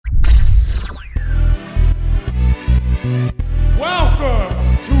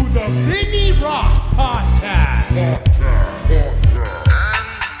Vinny Rock Podcast.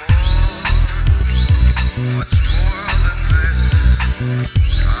 Much more than this,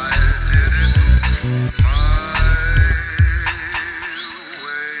 I did it my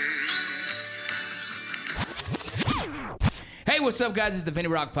way. Hey, what's up, guys? It's the Vinny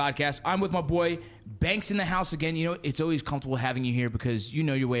Rock Podcast. I'm with my boy Banks in the house again. You know, it's always comfortable having you here because you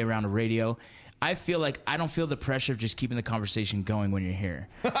know your way around the radio. I feel like I don't feel the pressure of just keeping the conversation going when you're here.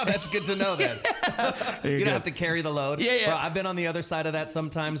 That's good to know then. You don't have to carry the load. Yeah. Bro, I've been on the other side of that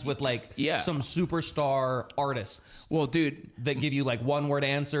sometimes with some superstar artists Well, dude. that give you like one-word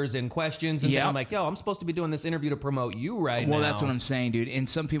answers and questions. And then Yep. I'm like, yo, I'm supposed to be doing this interview to promote you right now. Well, that's what I'm saying, dude. And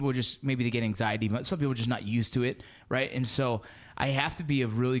some people just, maybe they get anxiety, but some people are just not used to it, right? And so I have to be a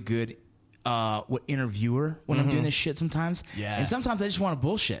really good interviewer when I'm doing this shit sometimes. Yeah. And sometimes I just want to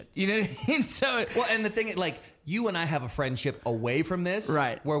bullshit. You know what I mean? So, Well, and the thing, like, you and I have a friendship away from this.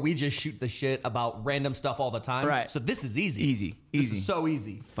 Right. Where we just shoot the shit about random stuff all the time. Right. So this is easy. Easy. This is so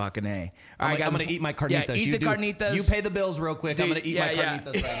easy. fucking A. I'm All right, going guys, to eat my carnitas. Yeah, eat you the do. carnitas. You pay the bills real quick. I'm Dude, going to eat yeah, my yeah.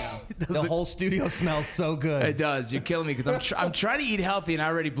 carnitas right now. The whole studio smells so good. It does. You're killing me because I'm trying to eat healthy and I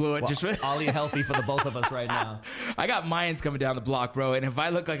already blew it. Well, Just I'll eat healthy for the both of us right now. I got Mayans coming down the block, bro. And if I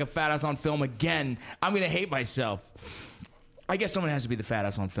look like a fat ass on film again, I'm going to hate myself. I guess someone has to be the fat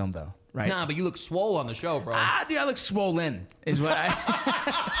ass on film, though, right? Nah, but you look swole on the show, bro. Dude, I look swollen, is what I...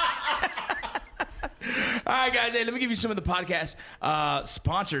 All right, guys, hey, let me give you some of the podcast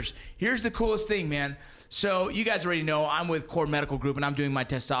sponsors. Here's the coolest thing, man. So you guys already know I'm with Core Medical Group, and I'm doing my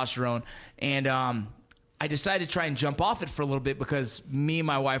testosterone. And I decided to try and jump off it for a little bit because me and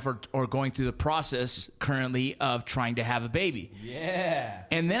my wife are going through the process currently of trying to have a baby. Yeah.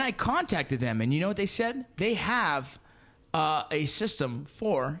 And then I contacted them, and you know what they said? They have a system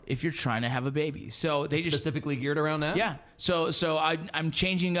for if you're trying to have a baby. So they just Specifically geared around that? yeah. So I'm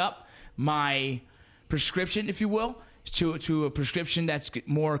changing up my prescription, if you will, to a prescription that's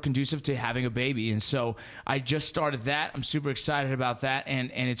more conducive to having a baby. And so I just started that. I'm super excited about that.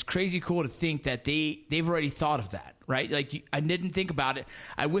 And it's crazy cool to think that they've already thought of that, right? Like, I didn't think about it.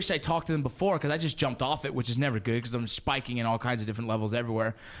 I wish I talked to them before because I just jumped off it, which is never good because I'm spiking in all kinds of different levels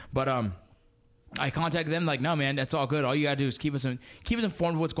everywhere. But I contacted them like, no, man, that's all good. All you got to do is keep us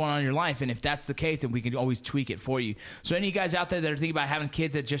informed of what's going on in your life. And if that's the case, then we can always tweak it for you. So any of you guys out there that are thinking about having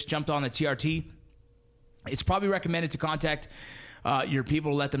kids that just jumped on the TRT, it's probably recommended to contact your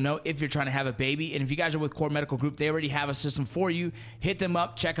people to let them know if you're trying to have a baby. And if you guys are with Core Medical Group, they already have a system for you. Hit them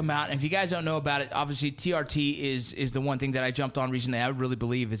up, check them out. And if you guys don't know about it, obviously TRT is the one thing that I jumped on recently. I really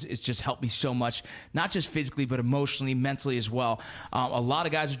believe it's just helped me so much, not just physically, but emotionally, mentally as well. A lot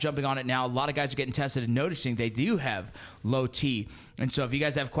of guys are jumping on it now. A lot of guys are getting tested and noticing they do have low T. And so if you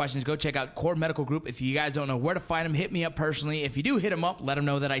guys have questions, go check out Core Medical Group. If you guys don't know where to find them, hit me up personally. If you do hit them up, let them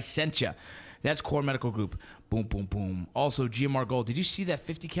know that I sent you. That's Core Medical Group. Boom, boom, boom. Also, GMR Gold. Did you see that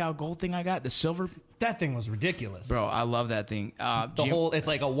 50 cal gold thing I got? The silver? That thing was ridiculous. Bro, I love that thing. It's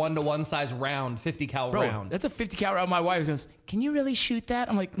like a 1-to-1 size round, 50 cal Bro, round. that's a 50 cal round. My wife goes, can you really shoot that?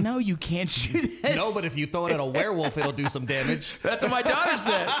 I'm like, no, you can't shoot that. No, but if you throw it at a werewolf, it'll do some damage. That's what my daughter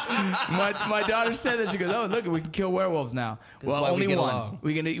said. My daughter said that. She goes, oh, look, we can kill werewolves now. Well, why we only get one. along.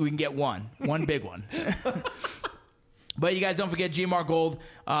 We can get one big one. But you guys don't forget GMR Gold.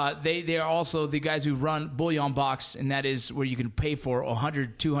 They are also the guys who run Bullion Box, and that is where you can pay for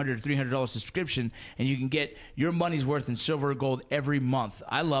 $100, $200, $300 subscription, and you can get your money's worth in silver or gold every month.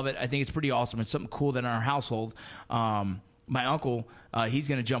 I love it. I think it's pretty awesome. It's something cool that in our household. My uncle, he's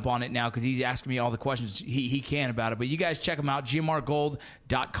going to jump on it now because he's asking me all the questions he can about it. But you guys check him out,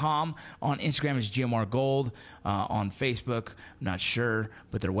 gmrgold.com. On Instagram is gmrgold. On Facebook, I'm not sure,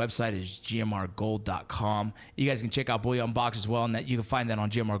 but their website is gmrgold.com. You guys can check out Bullion Box as well, and that you can find that on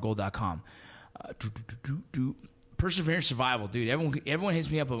gmrgold.com. Perseverance Survival, dude. Everyone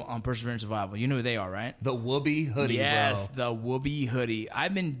hits me up on Perseverance Survival. You know who they are, right? The Whoopee hoodie, Yes, bro. the Whoopee hoodie.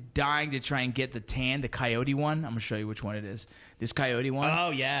 I've been dying to try and get the tan, the coyote one. I'm going to show you which one it is. This coyote one.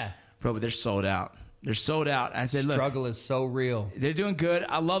 Oh, yeah. Bro, but they're sold out. They're sold out. I said, look, Struggle is so real. they're doing good.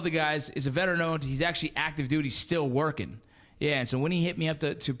 I love the guys. It's a veteran owned. He's actually active duty, still working. Yeah, and so when he hit me up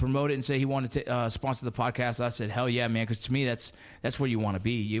to promote it and say he wanted to sponsor the podcast, I said, hell yeah, man, because to me, that's where you want to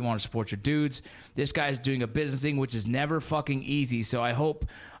be. You want to support your dudes. This guy's doing a business thing, which is never fucking easy. So I hope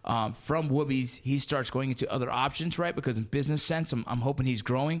from Whoopies, he starts going into other options, right? Because in business sense, I'm hoping he's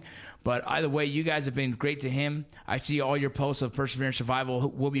growing. But either way, you guys have been great to him. I see all your posts of Perseverance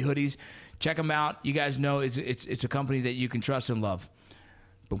Survival Whoopee hoodies. Check them out. You guys know it's a company that you can trust and love.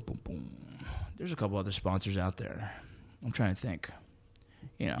 Boom, boom, boom. There's a couple other sponsors out there. I'm trying to think.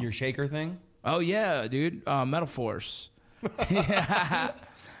 You know. Your shaker thing? Oh, yeah, dude. Metal Force. Yeah.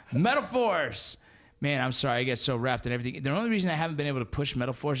 Metal Force. Man, I'm sorry. I get so wrapped in everything. The only reason I haven't been able to push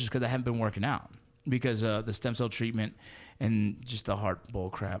Metal Force is because I haven't been working out. Because the stem cell treatment and just the heart bull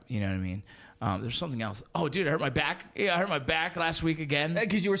crap. You know what I mean? There's something else. Oh, dude, I hurt my back. Yeah, I hurt my back last week again.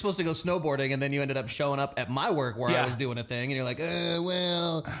 Because you were supposed to go snowboarding, and then you ended up showing up at my work where I was doing a thing, and you're like,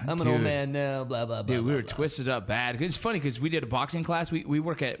 well, I'm an old man now, blah, blah, blah. Dude, we were blah. twisted up bad. It's funny because we did a boxing class. We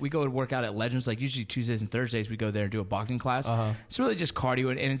go to work out at Legends, like usually Tuesdays and Thursdays. We go there and do a boxing class. It's really just cardio,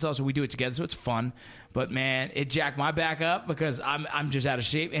 and it's also we do it together, so it's fun. But man, it jacked my back up because I'm just out of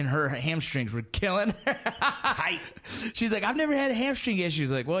shape, and her hamstrings were killing her. Tight. She's like, I've never had hamstring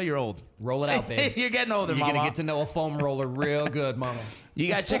issues. Like, well, you're old. Roll it out, babe. You're getting older, You're mama. going to get to know a foam roller real good, mama. You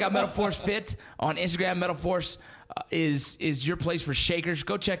guys check out Metal Force Fit on Instagram. Metal Force is your place for shakers.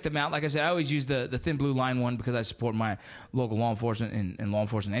 Go check them out. Like I said, I always use the Thin Blue Line one because I support my local law enforcement and law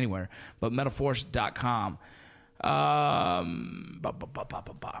enforcement anywhere. But metalforce.com.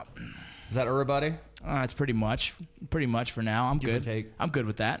 Is that everybody? It's pretty much for now. I'm Give or good. take. I'm good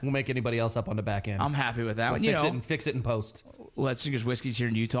with that. We'll make anybody else up on the back end. I'm happy with that. We'll fix it in post. Let's Singers Whiskey's here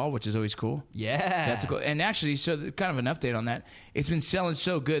in Utah, which is always cool. Yeah. That's cool. And actually, so kind of an update on that. It's been selling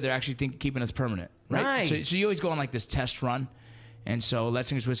so good, they're actually keeping us permanent. Right? Nice. So you always go on like this test run. And so Let's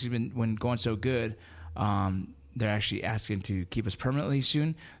Singers Whiskey's been going so good. They're actually asking to keep us permanently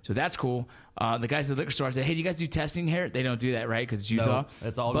soon. So that's cool. The guys at the liquor store said, hey, do you guys do testing here? They don't do that, right? Because it's Utah. No,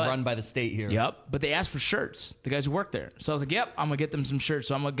 it's all run by the state here. Yep. But they asked for shirts, the guys who work there. So I was like, yep, I'm going to get them some shirts.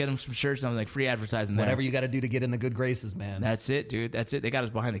 So I'm going to get them some shirts. And I'm like, free advertising there. Whatever you got to do to get in the good graces, man. That's it, dude. That's it. They got us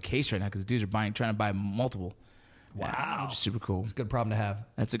behind the case right now because the dudes are trying to buy multiple. Wow. Which is super cool. It's a good problem to have.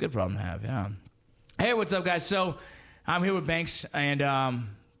 That's a good problem to have, yeah. Hey, what's up, guys? So I'm here with Banks, and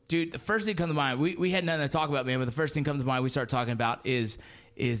dude, the first thing that comes to mind, we had nothing to talk about, man, but the first thing that comes to mind we start talking about is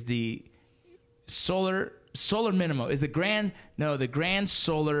the solar minimum. Is the grand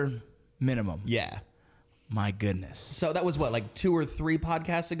solar minimum. Yeah. My goodness. So that was what, like 2 or 3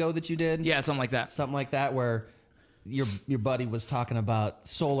 podcasts ago that you did? Yeah, something like that. Something like that, where your buddy was talking about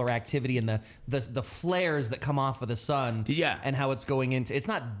solar activity and the flares that come off of the sun. Yeah. And how it's going into, it's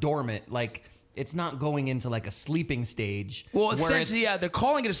not dormant, like it's not going into like a sleeping stage. Well, essentially, yeah, they're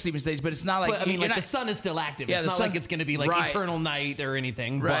calling it a sleeping stage, but it's not like, but, I mean, like the sun is still active. Yeah, it's not like it's going to be like eternal night or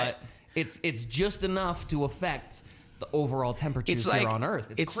anything, right. But it's just enough to affect the overall temperatures here on Earth.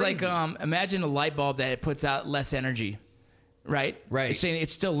 It's like crazy. imagine a light bulb that puts out less energy, right? Right. It's saying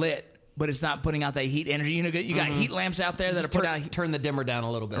it's still lit, but it's not putting out that heat energy. You know, you got heat lamps out there that are putting out. Turn the dimmer down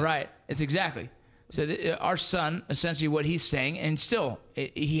a little bit. Right. It's exactly. So our sun, essentially, what he's saying, and still,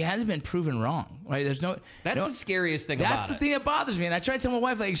 he hasn't been proven wrong. Right? There's no. That's the scariest thing about it. That's the thing that bothers me. And I try to tell my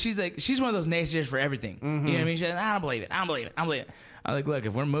wife, she's one of those naysayers for everything. You know what I mean? She's like, I don't believe it. I'm like, look,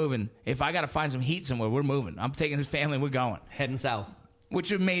 if we're moving, if I got to find some heat somewhere, we're moving. I'm taking this family and we're going. Heading south. Which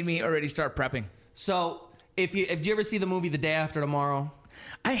have made me already start prepping. So, if you ever see the movie The Day After Tomorrow?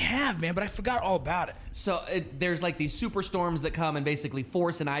 I have, man, but I forgot all about it. So there's like these superstorms that come and basically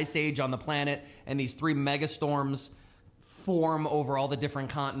force an ice age on the planet, and these 3 megastorms form over all the different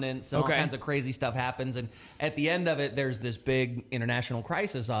continents, and all kinds of crazy stuff happens. And at the end of it, there's this big international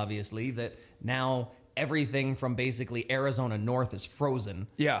crisis, obviously, that now everything from basically Arizona north is frozen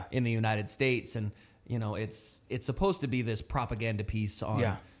in the United States. And, you know, it's supposed to be this propaganda piece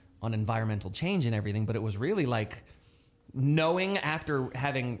on environmental change and everything, but it was really like, knowing after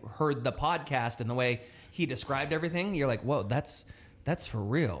having heard the podcast and the way he described everything, you're like, whoa, that's for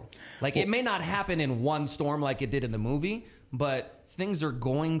real. Like, it may not happen in one storm like it did in the movie, but things are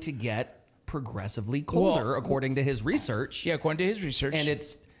going to get progressively colder, according to his research. Yeah, according to his research.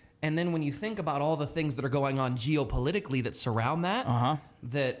 And then when you think about all the things that are going on geopolitically that surround that,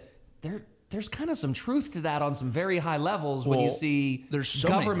 that there's kind of some truth to that on some very high levels when you see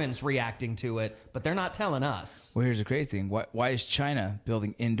governments reacting to it, but they're not telling us. Well, here's the crazy thing. Why is China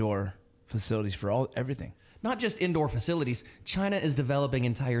building indoor facilities for everything? Not just indoor facilities. China is developing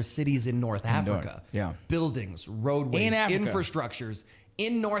entire cities in North Africa. Yeah. Buildings, roadways, infrastructures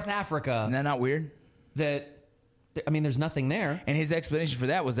in North Africa. Isn't that not weird? There's nothing there. And his explanation for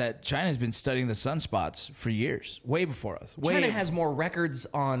that was that China has been studying the sunspots for years, way before us. China has more records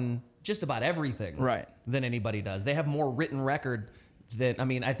on just about everything than anybody does. They have more written record than,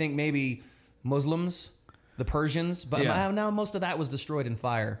 I think maybe Muslims, the Persians, but now most of that was destroyed in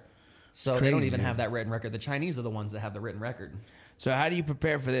fire. So they don't even have that written record. The Chinese are the ones that have the written record. So how do you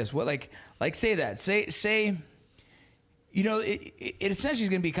prepare for this? What, like say that. Say you know, it essentially is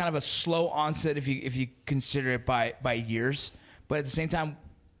going to be kind of a slow onset if you consider it by years. But at the same time,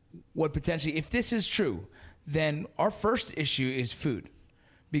 what potentially, if this is true, then our first issue is food.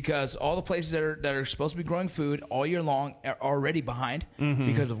 because all the places that are supposed to be growing food all year long are already behind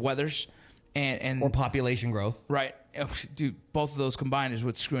because of weathers and or population growth. Right. Dude, both of those combined is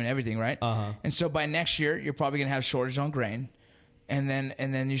what's screwing everything, right? And so by next year, you're probably going to have shortage on grain, and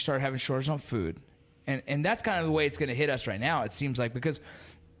then you start having shortage on food. And that's kind of the way it's going to hit us right now, it seems like, because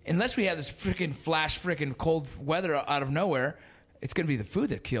unless we have this freaking cold weather out of nowhere, it's going to be the food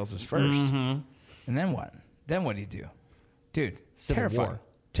that kills us first. And then what? Then what do you do? Dude, Civil terrifying. war.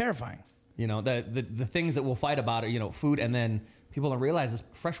 Terrifying. You know, the things that we'll fight about are, you know, food, and then people don't realize is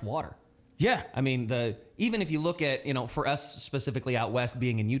fresh water. Yeah. I mean, even if you look at, you know, for us specifically out west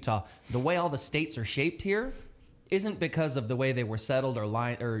being in Utah, the way all the states are shaped here isn't because of the way they were settled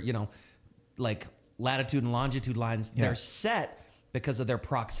or you know, like latitude and longitude lines. Yeah. They're set because of their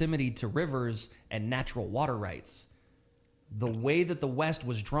proximity to rivers and natural water rights. The way that the West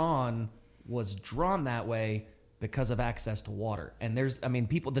was drawn that way because of access to water. And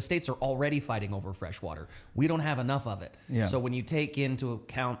the states are already fighting over fresh water. We don't have enough of it. Yeah. So when you take into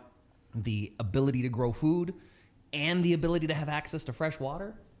account the ability to grow food and the ability to have access to fresh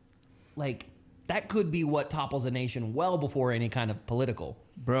water, like, that could be what topples a nation well before any kind of political.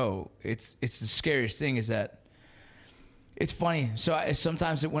 Bro, it's the scariest thing is that it's funny. So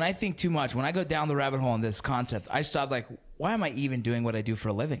sometimes when I think too much, when I go down the rabbit hole on this concept, I stop like, why am I even doing what I do for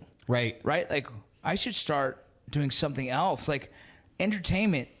a living? Right. Like, I should start doing something else. Like,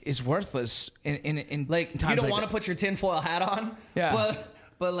 entertainment is worthless in Like, times you don't like want to put your tinfoil hat on? Yeah.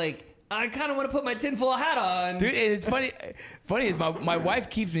 But like, I kind of want to put my tinfoil hat on. Dude, it's funny. Funny is my wife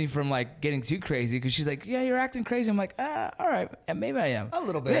keeps me from like getting too crazy because she's like, "Yeah, you're acting crazy." I'm like, all right, maybe I am. A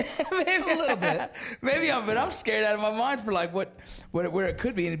little bit. Maybe a little bit. Maybe but I'm scared out of my mind for like where it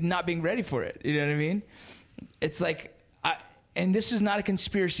could be and not being ready for it. You know what I mean? It's like, and this is not a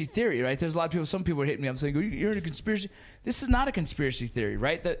conspiracy theory, right? There's a lot of people. Some people are hitting me up saying, "You're in a conspiracy." This is not a conspiracy theory,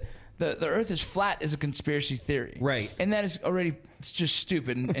 right? The Earth is flat is a conspiracy theory, right? And that is already, it's just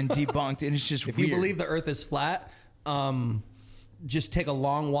stupid and debunked, and it's just if weird. you believe the Earth is flat, just take a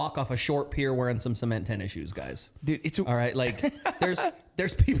long walk off a short pier wearing some cement tennis shoes, guys. Dude, all right. Like,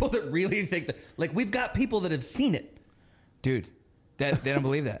 there's people that really think that. Like, we've got people that have seen it, dude. That they don't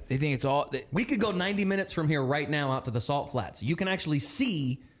believe that. They think it's all. We could go 90 minutes from here right now out to the salt flats. You can actually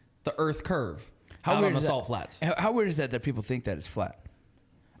see the Earth curve out on the salt flats. How weird is that people think that it's flat?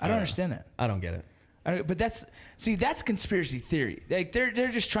 I don't understand that. I don't get it. But that's conspiracy theory. Like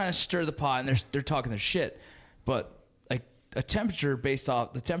they're just trying to stir the pot and they're talking their shit. But like the temperature based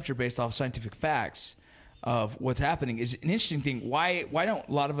off scientific facts of what's happening is an interesting thing. Why don't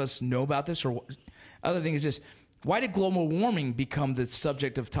a lot of us know about this? Or other thing is this: why did global warming become the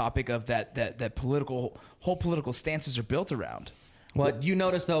subject of topic of that whole political stances are built around? Well, you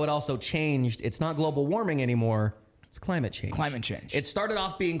notice though it also changed. It's not global warming anymore. It's climate change. Climate change. It started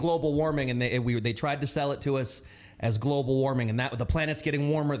off being global warming, and they tried to sell it to us as global warming, and that the planet's getting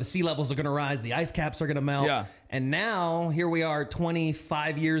warmer, the sea levels are going to rise, the ice caps are going to melt. Yeah. And now here we are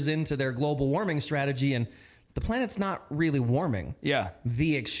 25 years into their global warming strategy, and the planet's not really warming. Yeah.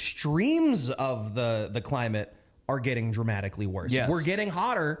 The extremes of the climate are getting dramatically worse. Yes. We're getting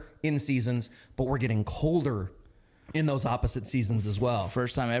hotter in seasons, but we're getting colder in those opposite seasons as well.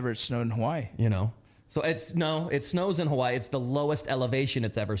 First time ever it snowed in Hawaii. You know? So it snows in Hawaii. It's the lowest elevation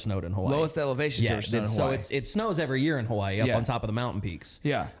it's ever snowed in Hawaii. Lowest elevation it's ever snowed in Hawaii. So it snows every year in Hawaii up on top of the mountain peaks.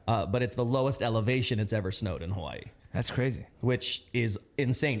 Yeah. But it's the lowest elevation it's ever snowed in Hawaii. That's crazy. Which is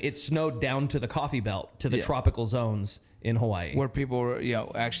insane. It snowed down to the coffee belt, to the tropical zones in Hawaii. Where people were,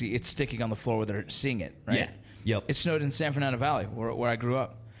 actually it's sticking on the floor where they're seeing it, right? Yeah. Yep. It snowed in San Fernando Valley where I grew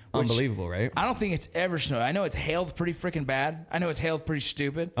up. Unbelievable, right? I don't think it's ever snowed. I know it's hailed pretty freaking bad. I know it's hailed pretty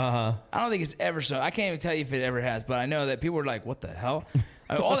stupid. I don't think it's ever snowed. I can't even tell you if it ever has, but I know that people are like, what the hell?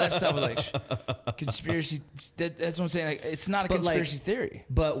 I mean, all that stuff was like conspiracy. That's what I'm saying. Like, it's not a conspiracy theory.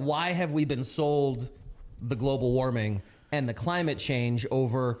 But why have we been sold the global warming and the climate change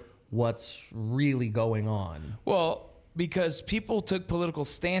over what's really going on? Well, because people took political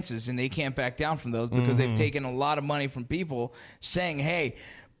stances and they can't back down from those because they've taken a lot of money from people saying, hey,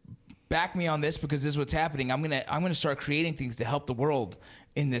 back me on this because this is what's happening. I'm gonna start creating things to help the world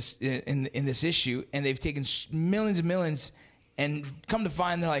in this issue, and they've taken millions and millions, and come to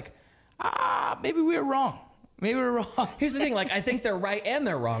find they're like, maybe we were wrong. Maybe we're wrong. Here's the thing, like, I think they're right and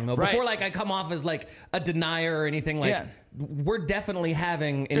they're wrong though. Right. Before like I come off as like a denier or anything, like we're definitely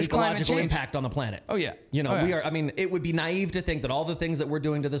having an ecological impact on the planet. Oh yeah. We are. I mean, it would be naive to think that all the things that we're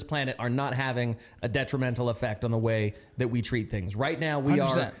doing to this planet are not having a detrimental effect on the way that we treat things. Right now, we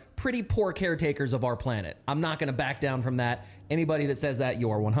 100%. are pretty poor caretakers of our planet. I'm not going to back down from that. Anybody that says that,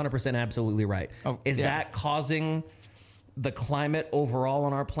 you are 100% absolutely right. Is that causing the climate overall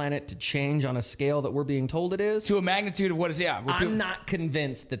on our planet to change on a scale that we're being told it is. To a magnitude of what is, yeah. I'm not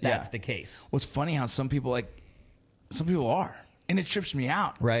convinced that that's the case. Well, it's funny how some people are. And it trips me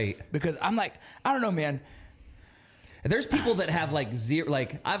out. Right. Because I'm like, I don't know, man. There's people that have like zero,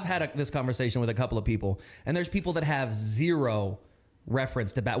 like I've had this conversation with a couple of people, and there's people that have zero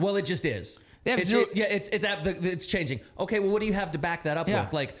reference to well, it just is. They have it's changing. Okay, well, what do you have to back that up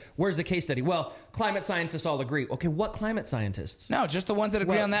with? Like, where's the case study? Well, climate scientists all agree. Okay, what climate scientists? No, just the ones that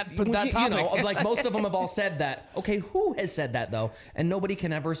agree on that topic. You know, like most of them have all said that. Okay, who has said that though? And nobody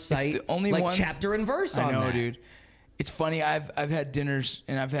can ever cite the only like ones, chapter and verse on that. I know, dude. It's funny. I've had dinners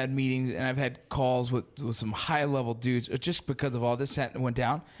and I've had meetings and I've had calls with some high level dudes just because of all this that went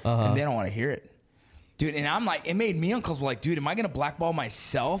down, and they don't want to hear it. Dude, and I'm like, it made me uncomfortable. Like, dude, am I going to blackball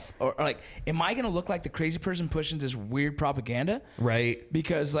myself? Or like, am I going to look like the crazy person pushing this weird propaganda? Right.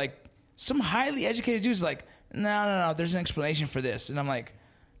 Because, like, some highly educated dude's like, no, there's an explanation for this. And I'm like,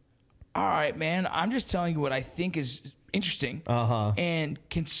 all right, man, I'm just telling you what I think is interesting. And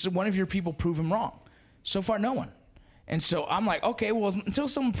can one of your people prove him wrong? So far, no one. And so I'm like, okay, well, until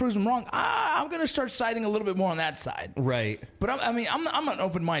someone proves them wrong, I'm going to start siding a little bit more on that side. Right. But I'm an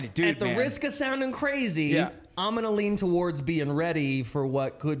open-minded dude, At the risk of sounding crazy, I'm going to lean towards being ready for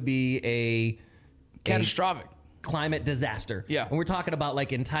what could be a catastrophic climate disaster. Yeah. And we're talking about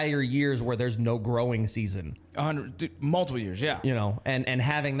like entire years where there's no growing season. Multiple years, yeah. You know, and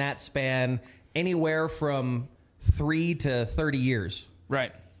having that span anywhere from 3 to 30 years.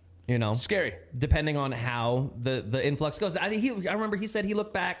 Right. You know, scary, depending on how the influx goes. I remember he said he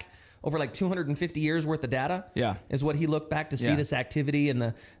looked back over like 250 years worth of data. Yeah, is what he looked back to see this activity and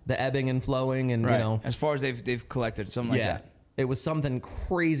the ebbing and flowing and you know, as far as they've collected something like that. It was something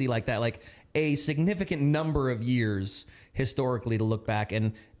crazy like that, like a significant number of years historically to look back,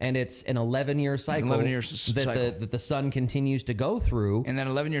 and it's an 11-year cycle. 11 years that the sun continues to go through. And that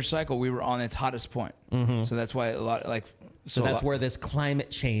 11-year cycle, we were on its hottest point. So that's why a lot like. So that's where this climate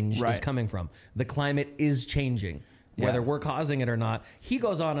change is coming from. The climate is changing, whether we're causing it or not. He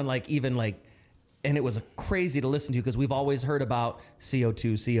goes on and and it was crazy to listen to because we've always heard about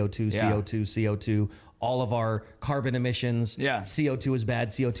CO2, CO2. All of our carbon emissions. Yeah. CO2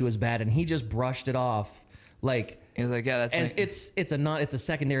 is bad. And he just brushed it off like. He was like, yeah, that's it's a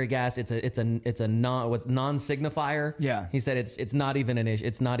secondary gas. It's a non-signifier. Yeah. He said it's not even an issue.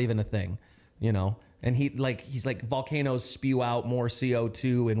 It's not even a thing, you know. And he's like volcanoes spew out more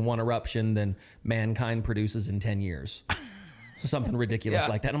CO2 in one eruption than mankind produces in 10 years. Something ridiculous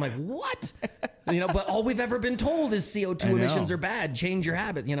like that. And I'm like, what? You know, but all we've ever been told is CO2 emissions are bad. Change your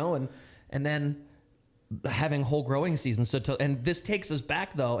habit, you know, and then having whole growing seasons. And this takes us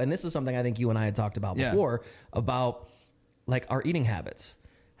back though, and this is something I think you and I had talked about before, about like our eating habits,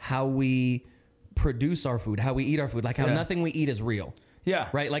 how we produce our food, how we eat our food, like how nothing we eat is real. Yeah.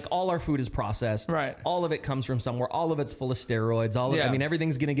 Right. Like all our food is processed. Right. All of it comes from somewhere. All of it's full of steroids. I mean,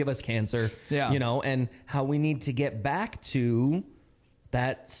 everything's going to give us cancer. Yeah. You know, and how we need to get back to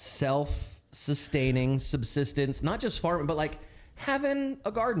that self-sustaining subsistence, not just farming, but like having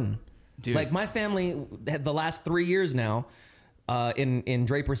a garden. Dude. Like my family had the last 3 years now in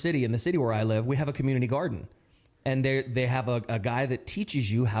Draper City, in the city where I live, we have a community garden. And they have a guy that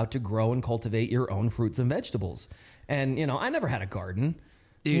teaches you how to grow and cultivate your own fruits and vegetables. And, you know, I never had a garden,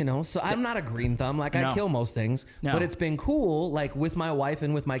 you know, so I'm not a green thumb. Like, I kill most things. No. But it's been cool, like, with my wife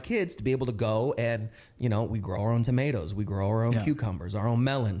and with my kids to be able to go and, you know, we grow our own tomatoes. We grow our own cucumbers, our own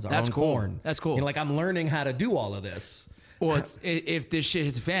melons, our own corn. That's cool. You know, like, I'm learning how to do all of this. Well, if this shit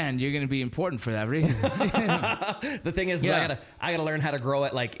hits a fan, you're going to be important for that reason. The thing is, I gotta learn how to grow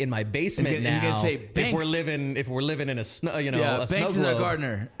it like in my basement now. You're gonna say, Banks, if we're living in a snow, you know, a Banks snow is a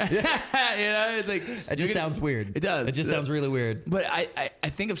gardener. You know, it's like it just sounds weird. It does. It just sounds really weird. But I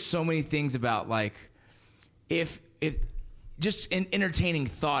think of so many things about like if just an entertaining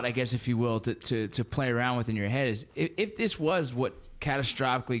thought, I guess, if you will, to play around with in your head is if this was what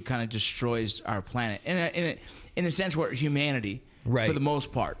catastrophically kind of destroys our planet in a sense where humanity, for the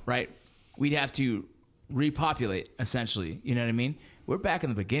most part, right? We'd have to repopulate, essentially. You know what I mean? We're back in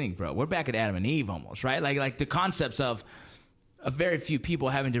the beginning, bro. We're back at Adam and Eve almost, right? Like the concepts of very few people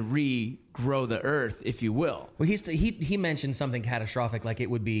having to regrow the earth, if you will. Well, he mentioned something catastrophic, like it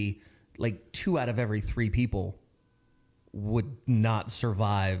would be like 2 out of every 3 people would not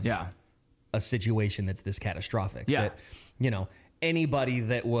survive a situation that's this catastrophic. Yeah. That, you know, anybody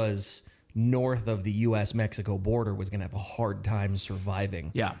that was north of the U.S.-Mexico border was going to have a hard time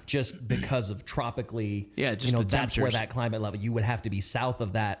surviving. Yeah. Just because of tropically, just you know, the that's temperatures. where that climate level, you would have to be south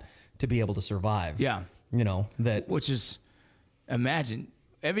of that to be able to survive. Yeah. You know, that. Which is, imagine,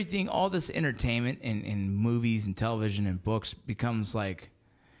 everything, all this entertainment in movies and television and books becomes like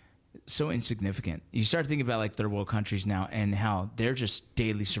so insignificant. You start thinking about like third world countries now and how they're just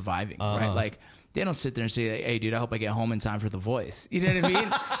daily surviving, right? Like they don't sit there and say, like, "Hey, dude, I hope I get home in time for The Voice." You know what I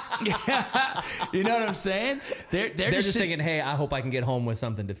mean? Yeah. You know what I'm saying? They're just thinking, "Hey, I hope I can get home with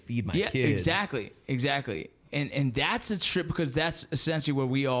something to feed my kids." Exactly. And that's a trip because that's essentially where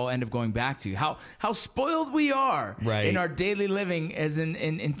we all end up going back to how spoiled we are in our daily living, as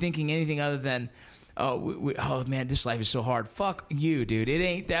in thinking anything other than. Oh man, this life is so hard. Fuck you, dude. It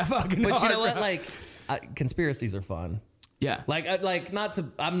ain't that fucking hard. But you know what? Like, conspiracies are fun. Yeah. Like not to.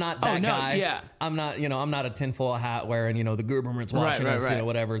 I'm not that guy. Yeah. I'm not. I'm not a tinfoil hat wearing. The government's watching us.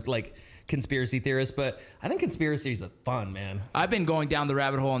 Whatever. Like conspiracy theorist. But I think conspiracies are fun, man. I've been going down the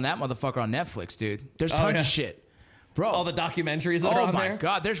rabbit hole on that motherfucker on Netflix, dude. There's tons of shit, bro. All the documentaries that are on there. Oh my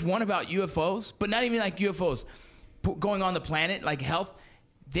god. There's one about UFOs, but not even like UFOs going on the planet, like health.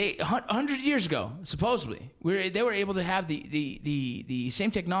 100 years ago, supposedly, they were able to have the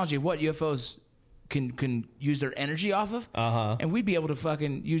same technology of what UFOs can use their energy off of, and we'd be able to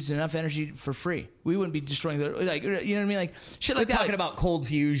fucking use enough energy for free. We wouldn't be destroying their, like, you know what I mean, like shit like They're that. Talking about cold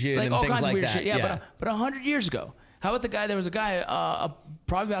fusion like and all things kinds like of weird that. shit. Yeah, but 100 years ago, how about the guy? There was a guy,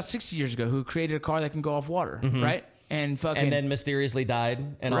 probably about 60 years ago, who created a car that can go off water, right? And then mysteriously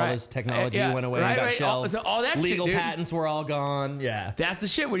died, and all his technology went away and got shelved. All that legal shit, patents were all gone. Yeah, that's the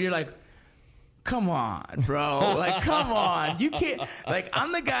shit where you're like, come on, bro. Like, come on. You can't. Like,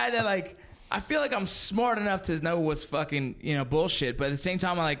 I'm the guy that, like, I feel like I'm smart enough to know what's fucking, bullshit. But at the same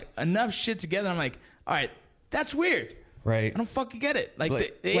time, I'm like, enough shit together. I'm like, all right, that's weird. Right. I don't fucking get it.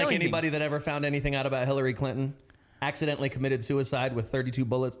 Like anybody that ever found anything out about Hillary Clinton accidentally committed suicide with 32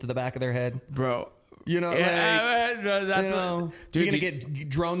 bullets to the back of their head. Bro. You're gonna get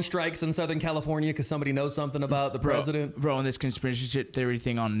drone strikes in Southern California because somebody knows something about the president. Bro, on this conspiracy theory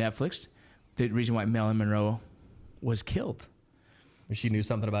thing on Netflix, the reason why Marilyn Monroe was killed. She knew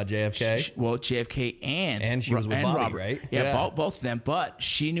something about JFK. JFK and she was with Bobby, Robert, right? Yeah, both of them. But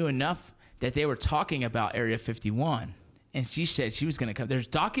she knew enough that they were talking about Area 51. And she said she was going to come. There's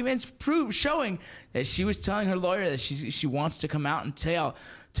documents showing that she was telling her lawyer that she wants to come out and tell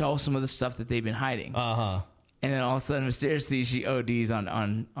some of the stuff that they've been hiding. And then all of a sudden, mysteriously, she ODs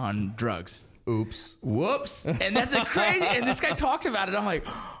on drugs. Oops. Whoops. And that's a crazy. And this guy talks about it. I'm like,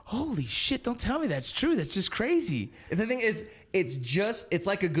 holy shit! Don't tell me that's true. That's just crazy. The thing is, it's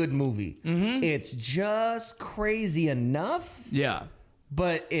like a good movie. Mm-hmm. It's just crazy enough. Yeah.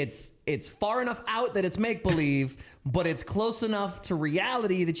 But it's far enough out that it's make believe, but it's close enough to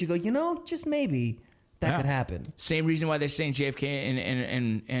reality that you go, just maybe that could happen. Same reason why they're saying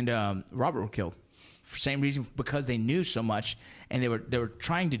JFK and Robert were killed. For same reason, because they knew so much and they were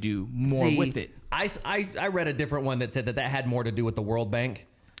trying to do more with it. I read a different one that said that had more to do with the World Bank.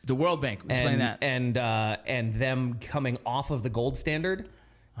 The World Bank. Explain that. And them coming off of the gold standard.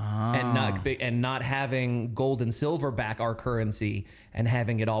 And not having gold and silver back our currency, and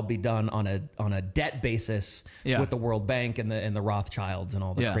having it all be done on a debt basis with the World Bank and the Rothschilds and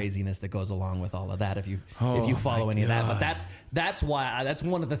all the craziness that goes along with all of that. If you follow any of that, but that's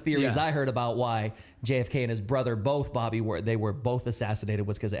one of the theories I heard about why JFK and his brother Bobby were both assassinated,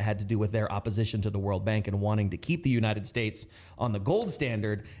 was because it had to do with their opposition to the World Bank and wanting to keep the United States on the gold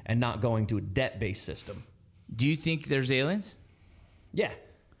standard and not going to a debt-based system. Do you think there's aliens? Yeah.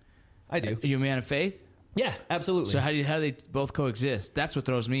 I do. Are you a man of faith? Yeah, absolutely. So how do they both coexist? That's what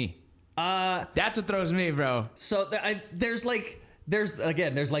throws me. That's what throws me, bro. So there's like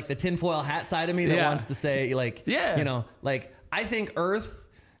the tinfoil hat side of me that wants to say I think Earth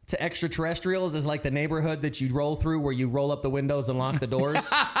to extraterrestrials is like the neighborhood that you roll through where you roll up the windows and lock the doors.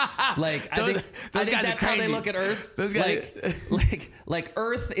 I think that's how they look at Earth. Those guys, like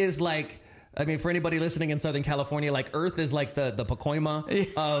Earth is like. I mean, for anybody listening in Southern California, like Earth is like the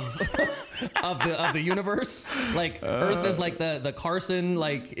Pacoima of the universe. Like Earth is like the Carson,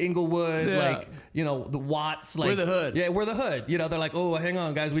 like Inglewood, like the Watts. Like, we're the hood. Yeah, we're the hood. They're like, oh, hang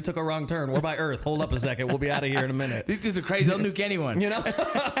on, guys, we took a wrong turn. We're by Earth. Hold up a second. We'll be out of here in a minute. These dudes are crazy. They'll nuke anyone.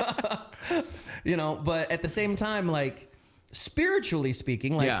 But at the same time, like spiritually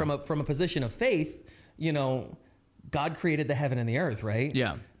speaking, like from a position of faith, God created the heaven and the earth, right?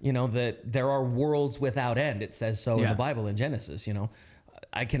 Yeah. That there are worlds without end. It says so in the Bible in Genesis,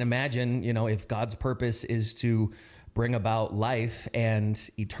 I can imagine, if God's purpose is to bring about life and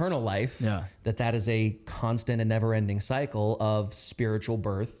eternal life, that is a constant and never-ending cycle of spiritual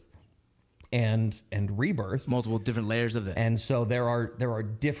birth and rebirth. Multiple different layers of it. And so there are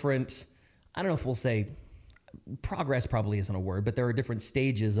different, I don't know if we'll say progress probably isn't a word, but there are different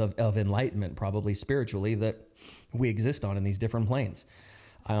stages of enlightenment, probably spiritually, that we exist on in these different planes.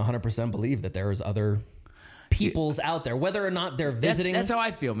 I 100% believe that there is other peoples out there, whether or not they're visiting. That's how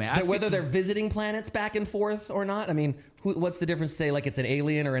I feel, man. Whether they're visiting planets back and forth or not. I mean, what's the difference to say like it's an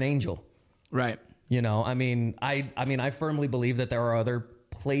alien or an angel? Right. You know, I mean, I firmly believe that there are other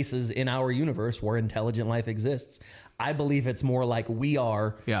places in our universe where intelligent life exists. I believe it's more like we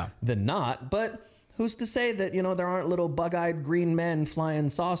are than not, but who's to say that, you know, there aren't little bug-eyed green men flying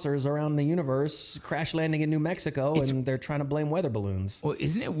saucers around the universe, crash landing in New Mexico, and they're trying to blame weather balloons. Well,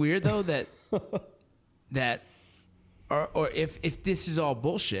 isn't it weird though that or if this is all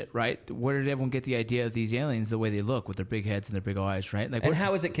bullshit, right? Where did everyone get the idea of these aliens the way they look with their big heads and their big eyes, right? Like, and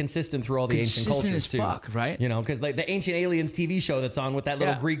how is it consistent through all the ancient cultures as too? Fuck, right? You know, because like the Ancient Aliens TV show that's on with that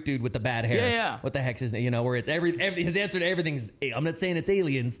little Greek dude with the bad hair. Yeah. What the heck's his name? You know, where it's his answer to everything is, I'm not saying it's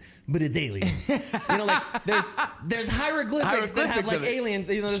aliens, but it's aliens. You know, like there's hieroglyphics that have like aliens.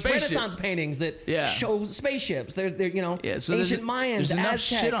 You know, there's Renaissance paintings that show spaceships. There's you know, so ancient Mayans. There's enough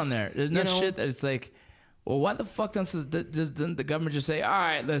Aztecs, shit on there. There's enough shit that it's like, well, why the fuck doesn't the government just say, all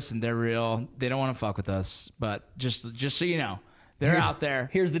right, listen, they're real. They don't want to fuck with us, but just so you know, they're out there.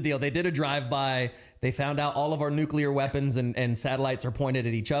 Here's the deal. They did a drive-by. They found out all of our nuclear weapons and satellites are pointed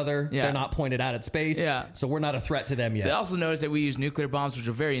at each other. Yeah. They're not pointed out at space. Yeah. So we're not a threat to them yet. They also noticed that we use nuclear bombs, which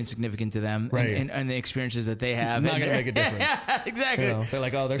are very insignificant to them, right. and the experiences that they have. Not going to make a difference. Yeah, exactly. You know, they're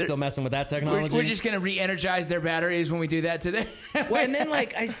like, oh, they're still messing with that technology. We're just going to re-energize their batteries when we do that to them. Well, and then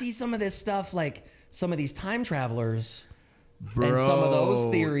like I see some of this stuff, like some of these time travelers. And some of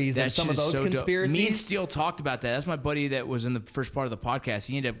those theories and some of those conspiracies. Me and Steele talked about that. That's my buddy that was in the first part of the podcast.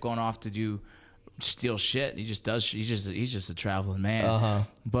 He ended up going off to do steal shit. He just does. He's just a traveling man.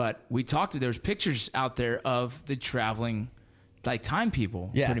 But we talked. There was pictures out there of the traveling, like time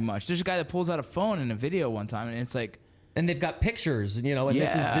people. Yeah. Pretty much. There's a guy that pulls out a phone in a video one time, and it's like. And they've got pictures, you know, and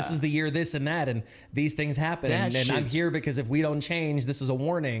this is the year this and that, and these things happen, and I'm here because if we don't change, this is a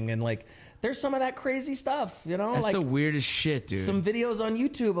warning, and like. There's some of that crazy stuff, you know? That's like the weirdest shit, dude. Some videos on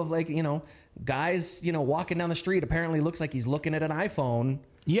YouTube of like, you know, guys, you know, walking down the street apparently looks like he's looking at an iPhone.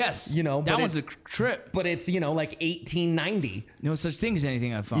 Yes. You know, that one's a trip. But it's, you know, like 1890. No such thing as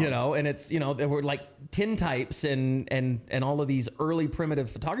anything on phone. You know, and it's, you know, there were like tin types and all of these early primitive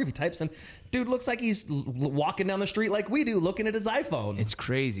photography types. And dude looks like he's walking down the street like we do, looking at his iPhone. It's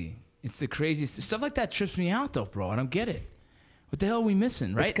crazy. It's the craziest. Stuff like that trips me out though, bro. I don't get it. What the hell are we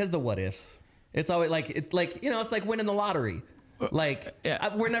missing, right? It's because the what ifs. It's always like, you know, it's like winning the lottery. Like,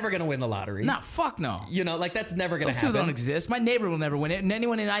 we're never going to win the lottery. Nah, fuck no. You know, like that's never going to happen. People don't exist. My neighbor will never win it, and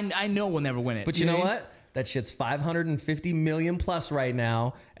anyone I know will never win it. But you know what? That shit's 550 million plus right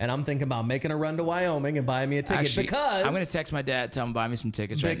now, and I'm thinking about making a run to Wyoming and buying me a ticket. Actually, because I'm going to text my dad, tell him to buy me some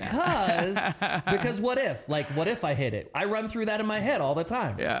tickets right now. Because what if? Like, what if I hit it? I run through that in my head all the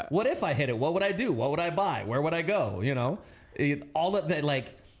time. Yeah. What if I hit it? What would I do? What would I buy? Where would I go? You know, all of that.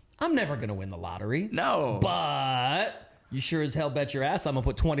 Like, I'm never going to win the lottery. No. But you sure as hell bet your ass I'm going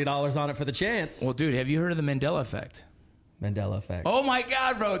to put $20 on it for the chance. Well, dude, have you heard of the Mandela effect? Mandela effect. Oh, my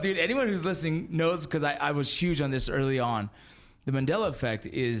God, bro. Dude, anyone who's listening knows because I was huge on this early on. The Mandela effect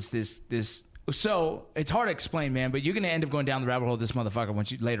is this. So it's hard to explain, man, but you're going to end up going down the rabbit hole of this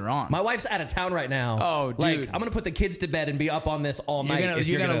motherfucker later on. My wife's out of town right now. Oh, dude. Like, I'm going to put the kids to bed and be up on this all night.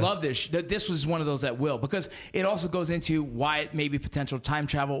 You're going to love this. This was one of those that will, because it also goes into why it may be potential time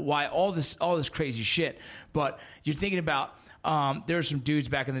travel, why all this crazy shit. But you're thinking about, there were some dudes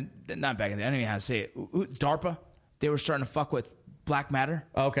not back in the, I don't even know how to say it, DARPA. They were starting to fuck with black matter.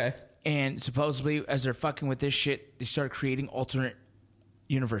 Okay. And supposedly, as they're fucking with this shit, they started creating alternate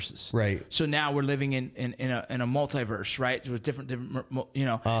universes. Right. So now we're living in a multiverse, right? With different, you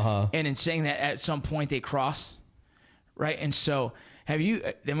know. And in saying that, at some point they cross, right? And so, then we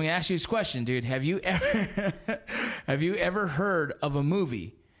can ask you this question, dude. Have you ever heard of a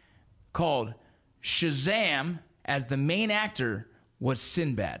movie called Shazam? As the main actor was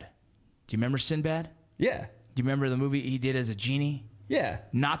Sinbad. Do you remember Sinbad? Yeah. Do you remember the movie he did as a genie? Yeah.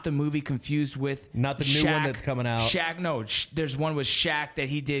 Not the movie confused with Not the Shaq. new one that's coming out. Shaq, no. There's one with Shaq that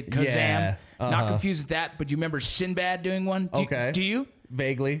he did, Kazam. Yeah. Not confused with that, but you remember Sinbad doing one? Do you?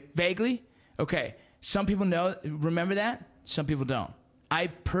 Vaguely. Vaguely? Okay. Some people remember that. Some people don't. I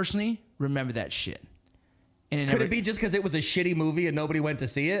personally remember that shit. And Could it be just because it was a shitty movie and nobody went to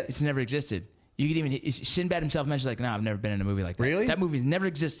see it? It's never existed. You could even Sinbad himself mentions like, no, I've never been in a movie like that. Really? That movie's never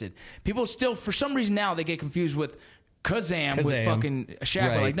existed. People still, for some reason now, they get confused with Kazam. With fucking Shaq.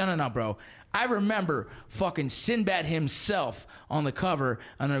 Right. Like, no, bro. I remember fucking Sinbad himself on the cover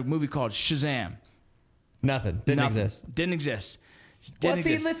on a movie called Shazam. Nothing. Didn't exist.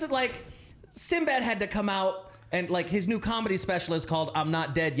 Listen, like Sinbad had to come out and like his new comedy special is called "I'm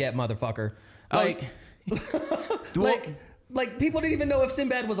Not Dead Yet, Motherfucker." Like, like people didn't even know if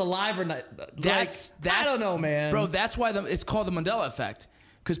Sinbad was alive or not. That's I don't know, man. Bro, that's why it's called the Mandela effect.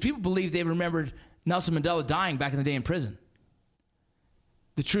 Because people believe they remembered Nelson Mandela dying back in the day in prison.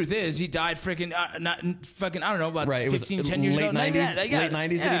 The truth is, he died freaking, I don't know, about 15, 10 years ago. Late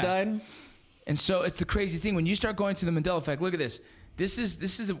 90s that he died? And so it's the crazy thing. When you start going to the Mandela effect, look at this. This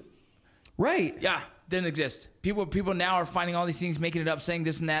is the... Right. Yeah, didn't exist. People now are finding all these things, making it up, saying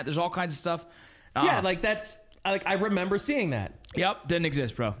this and that. There's all kinds of stuff. Yeah, like that's... Like I remember seeing that. Yep, didn't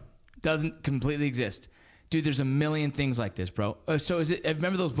exist, bro. Doesn't completely exist. Dude, there's a million things like this, bro. So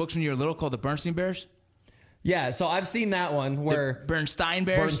remember those books when you were little called the Bernstein Bears? Yeah, so I've seen that one where the Bernstein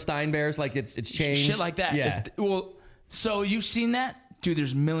Bears. Bernstein Bears, like it's changed. Shit like that. Yeah. So you've seen that? Dude,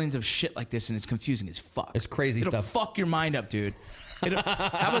 there's millions of shit like this and it's confusing as fuck. It's crazy It'll stuff. Fuck your mind up, dude. How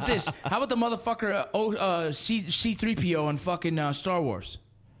about this? How about the motherfucker C3PO on fucking Star Wars?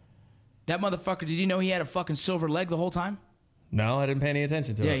 That motherfucker, did you know he had a fucking silver leg the whole time? No, I didn't pay any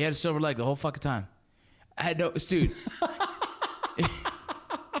attention to it. Yeah, he had a silver leg the whole fucking time. I had no... Dude.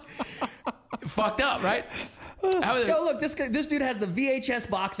 Fucked up, right? Yo, look, this dude has the VHS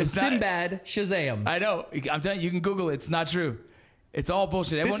box of Sinbad Shazam. I know. I'm telling you, you can Google it. It's not true. It's all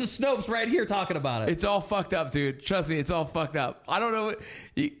bullshit. This is Snopes right here talking about it. It's all fucked up, dude. Trust me, it's all fucked up. I don't know.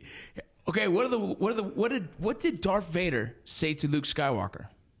 Okay, what did Darth Vader say to Luke Skywalker?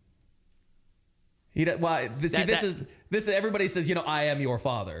 This everybody says, I am your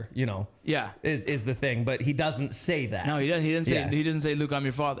father, Yeah. Is the thing, but he doesn't say that. No, he doesn't. He doesn't say, Luke, I'm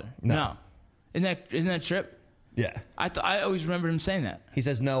your father. No. Isn't that trip? Yeah. I always remember him saying that. He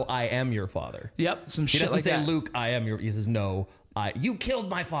says, no, I am your father. Yep, some shit like that. He doesn't say, Luke, I am your... He says, no, you killed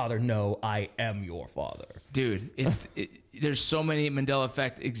my father. No, I am your father. Dude, there's so many Mandela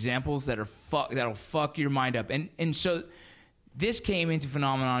Effect examples that'll fuck your mind up. And so this came into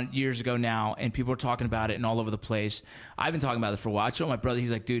phenomenon years ago now, and people are talking about it and all over the place. I've been talking about it for a while. I told my brother,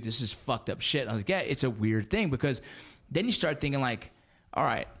 he's like, dude, this is fucked up shit. And I was like, yeah, it's a weird thing, because then you start thinking like, all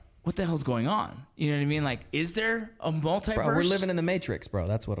right, what the hell's going on? You know what I mean? Like, is there a multiverse? Bro, we're living in the Matrix, bro.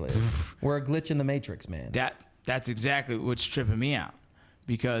 That's what it is. We're a glitch in the Matrix, man. That's exactly what's tripping me out,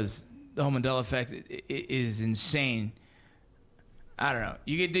 because the whole Mandela Effect is insane. I don't know.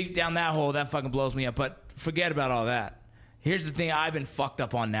 You get deep down that hole, that fucking blows me up. But forget about all that. Here's the thing I've been fucked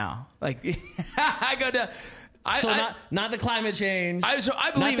up on now. Like, I go down... not the climate change.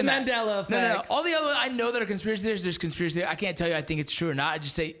 I believe in that. Mandela effect. No. All the other I know that are conspiracy theories. There's conspiracy theories. I can't tell you I think it's true or not. I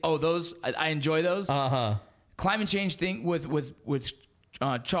just say, those I enjoy those. Climate change thing with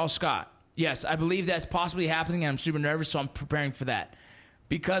Charles Scott. Yes, I believe that's possibly happening, and I'm super nervous, so I'm preparing for that.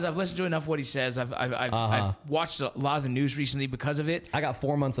 Because I've listened to enough of what he says. I've watched a lot of the news recently because of it. I got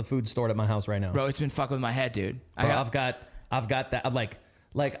 4 months of food stored at my house right now. Bro, it's been fucking with my head, dude. I've got that. I'm like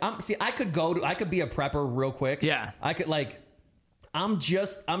I could be a prepper real quick. Yeah. I could I'm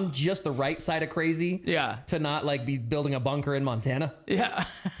just the right side of crazy. Yeah. To not be building a bunker in Montana. Yeah.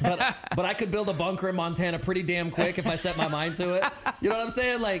 but I could build a bunker in Montana pretty damn quick if I set my mind to it. You know what I'm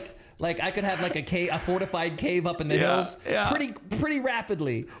saying? Like I could have a fortified cave up in the hills pretty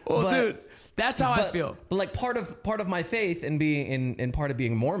rapidly. Well, dude, that's how I feel. But part of my faith and being in part of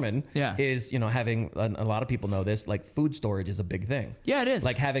being Mormon is, having a lot of people know this, food storage is a big thing. Yeah, it is.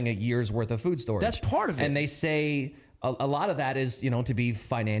 Like having a year's worth of food storage. That's part of it. And they say a lot of that is, to be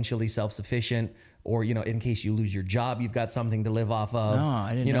financially self-sufficient, or, in case you lose your job, you've got something to live off of. No,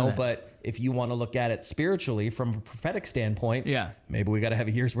 I didn't know that. But if you want to look at it spiritually from a prophetic standpoint, maybe we got to have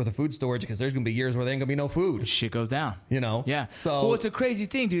a year's worth of food storage, because there's going to be years where there ain't going to be no food. Shit goes down. Yeah. So, well, it's a crazy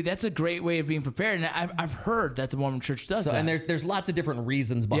thing, dude. That's a great way of being prepared. And I've heard that the Mormon Church does that. And there's lots of different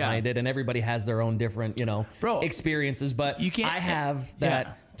reasons behind it, and everybody has their own different, experiences. But I have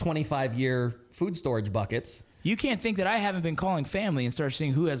that 25-year food storage buckets. You can't think that I haven't been calling family and start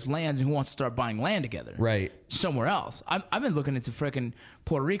seeing who has land and who wants to start buying land together. Right. Somewhere else. I've been looking into frickin'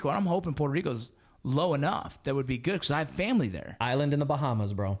 Puerto Rico, and I'm hoping Puerto Rico's low enough that would be good, because I have family there. Island in the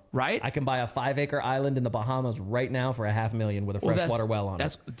Bahamas, bro. Right? I can buy a 5-acre island in the Bahamas right now for $500,000 with a freshwater well on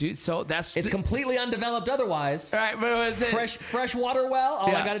it. Dude, so that's... It's completely undeveloped otherwise. All right, but freshwater well,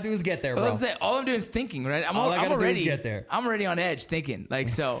 all I got to do is get there, bro. All I'm doing is thinking, right? I'm already on edge thinking.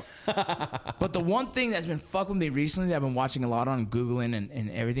 But the one thing that's been fucking with me recently that I've been watching a lot on, Googling and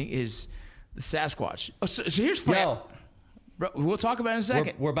everything, is the Sasquatch. So here's Frank. Bro, we'll talk about it in a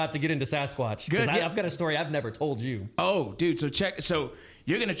second. We're about to get into Sasquatch. Good. I've got a story I've never told you. Oh, dude. So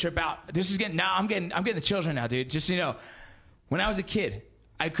you're gonna trip out. I'm getting the chills right now, dude. Just so you know, when I was a kid,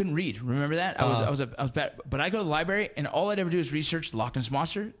 I couldn't read. Remember that? I was bad. But I go to the library, and all I'd ever do is research the Loch Ness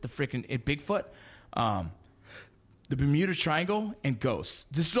Monster, the freaking Bigfoot, the Bermuda Triangle, and ghosts.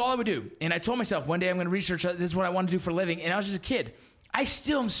 This is all I would do. And I told myself one day I'm going to research this is what I want to do for a living. And I was just a kid. I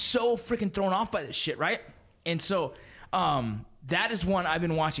still am so freaking thrown off by this shit, right? And so that is one I've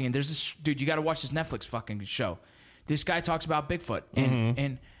been watching. And there's this dude, you got to watch this Netflix fucking show. This guy talks about Bigfoot.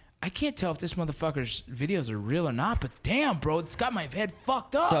 And I can't tell if this motherfucker's videos are real or not, but damn, bro, it's got my head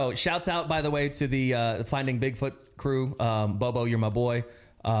fucked up. So shouts out, by the way, to the Finding Bigfoot crew. Bobo, you're my boy.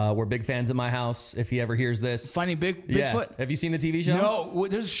 We're big fans at my house. If he ever hears this, Finding Bigfoot. Yeah. Have you seen the TV show? No,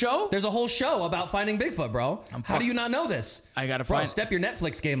 there's a show. There's a whole show about finding Bigfoot, bro. How do you not know this? I gotta bro, find. Step your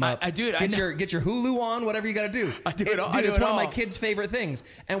Netflix game up. I do it. Get your Hulu on. Whatever you gotta do. I do it all. Dude, I do it's it one all. of my kids' favorite things.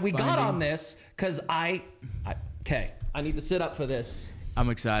 And we got on this because I need to sit up for this. I'm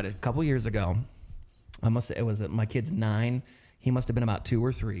excited. A couple years ago, I must say it was my kid's 9. He must have been about 2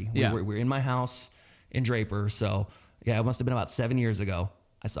 or 3. Yeah. We were in my house in Draper, so yeah, it must have been about 7 years ago.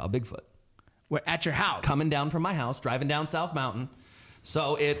 I saw Bigfoot. We're at your house. Coming down from my house, driving down South Mountain.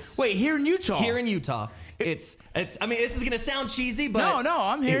 So it's here in Utah. Here in Utah. It's I mean, this is gonna sound cheesy, but no,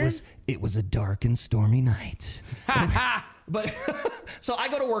 I'm hearing. It was a dark and stormy night. But so I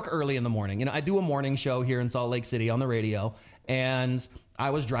go to work early in the morning. You know, I do a morning show here in Salt Lake City on the radio, and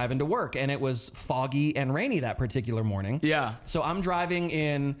I was driving to work, and it was foggy and rainy that particular morning. Yeah. So I'm driving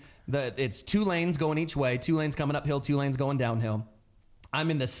in it's 2 lanes going each way, 2 lanes coming uphill, 2 lanes going downhill. I'm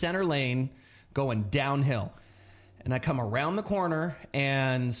in the center lane going downhill. And I come around the corner,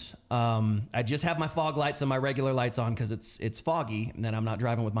 and I just have my fog lights and my regular lights on because it's foggy, and then I'm not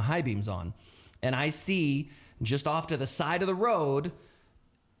driving with my high beams on. And I see just off to the side of the road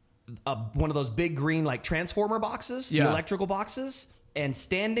one of those big green like transformer boxes, the electrical boxes, and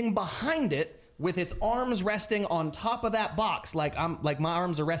standing behind it with its arms resting on top of that box, like my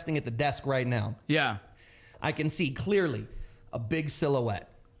arms are resting at the desk right now. Yeah. I can see clearly a big silhouette.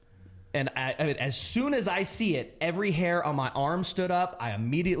 And I mean, as soon as I see it, every hair on my arm stood up. I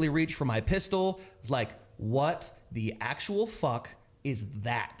immediately reached for my pistol. It's like, what the actual fuck is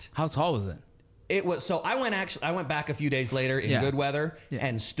that? How tall was it? It was so I went back a few days later in good weather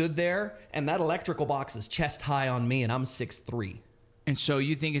and stood there, and that electrical box is chest high on me, and I'm 6'3". And so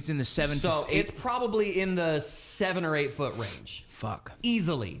you think it's in the 7 So to 8? it's probably in the 7 or 8 foot range. Fuck.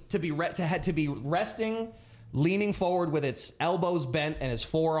 Easily to be resting, leaning forward with its elbows bent and its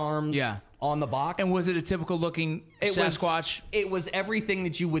forearms on the box. And was it a typical looking Sasquatch? It was everything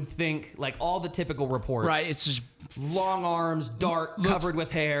that you would think, like all the typical reports. Right. It's just long arms, dark, covered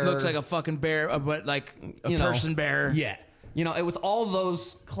with hair. Looks like a fucking bear, but like a person bear. Yeah. You know, it was all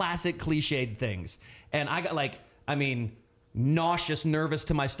those classic cliched things. And I got nauseous, nervous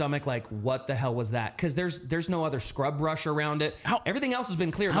to my stomach, like, what the hell was that? Because there's no other scrub brush around it. Everything else has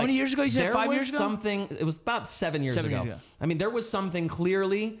been clear. How many years ago? You said 5 years ago? It was about 7 years ago. I mean, there was something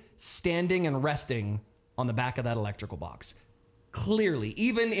clearly standing and resting on the back of that electrical box. Clearly,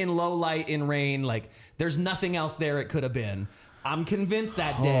 even in low light, in rain, like, there's nothing else there it could have been. I'm convinced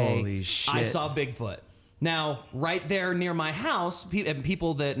that day I saw Bigfoot. Now, right there near my house, and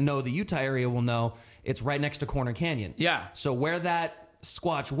people that know the Utah area will know, it's right next to Corner Canyon. Yeah. So where that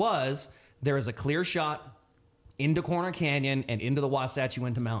Squatch was, there is a clear shot into Corner Canyon and into the Wasatch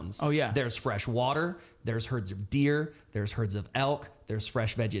Uinta Mountains. Oh, yeah. There's fresh water. There's herds of deer. There's herds of elk. There's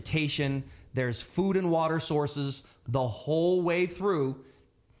fresh vegetation. There's food and water sources the whole way through,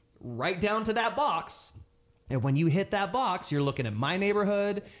 right down to that box. And when you hit that box, you're looking at my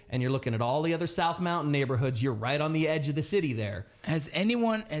neighborhood, and you're looking at all the other South Mountain neighborhoods. You're right on the edge of the city there. Has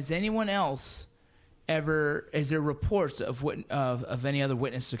anyone else ever? Is there reports of any other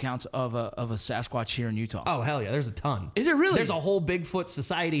witness accounts of a Sasquatch here in Utah? Oh hell yeah, there's a ton. Is there really? There's a whole Bigfoot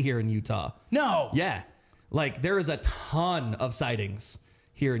society here in Utah. No. Yeah, like there is a ton of sightings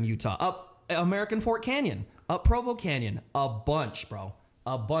here in Utah. Up American Fort Canyon, up Provo Canyon, a bunch, bro,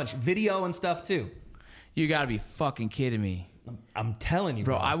 a bunch. Video and stuff too. You gotta be fucking kidding me. I'm telling you,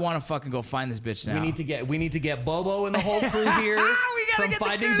 bro. I want to fucking go find this bitch now. We need to get Bobo and the whole crew here from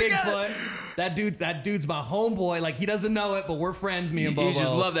Finding Bigfoot. That dude's my homeboy. Like, he doesn't know it, but we're friends, me and Bobo. You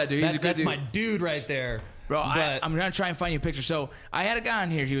just love that dude. He's a good dude. That's my dude right there. Bro, I'm gonna try and find you a picture. So I had a guy on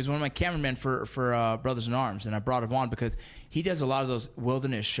here. He was one of my cameramen for Brothers in Arms, and I brought him on because he does a lot of those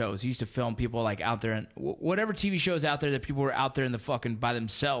wilderness shows. He used to film people like out there and whatever TV shows out there that people were out there in the fucking by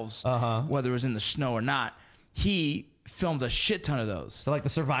themselves, whether it was in the snow or not. He filmed a shit ton of those. So like the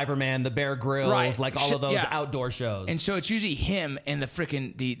Survivor Man, the Bear Grylls, like all of those outdoor shows. And so it's usually him and the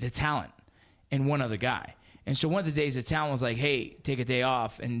freaking the talent and one other guy. And so one of the days the talent was like, hey, take a day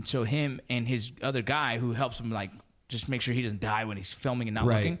off. And so him and his other guy who helps him like just make sure he doesn't die when he's filming and not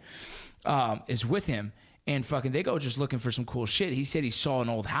looking is with him. And fucking, they go just looking for some cool shit. He said he saw an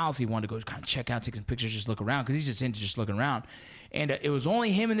old house. He wanted to go kind of check out, take some pictures, just look around, because he's just into just looking around. And it was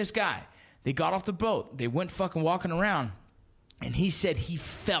only him and this guy. They got off the boat. They went fucking walking around. And he said he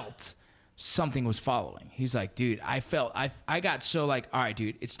felt something was following. He's like, dude, I got so like, all right,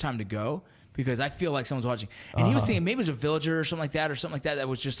 dude, it's time to go, because I feel like someone's watching. And he was thinking maybe it was a villager or something like that, that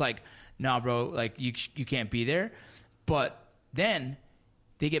was just like, nah, bro, like you can't be there. But then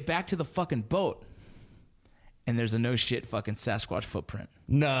they get back to the fucking boat, and there's a no shit fucking Sasquatch footprint.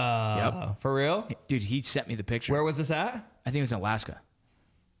 No. Yep. For real? Dude, he sent me the picture. Where was this at? I think it was in Alaska.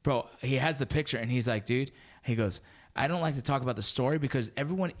 Bro, he has the picture, and he's like, dude, he goes, I don't like to talk about the story because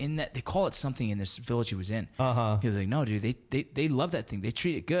everyone in that, they call it something in this village he was in. He was like, no, dude, they love that thing. They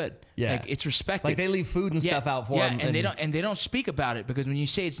treat it good. Yeah. Like, it's respected. Like, they leave food and stuff out for him. And they don't speak about it, because when you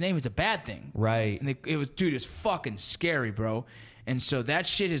say its name, it's a bad thing. Right. And it's fucking scary, bro. And so that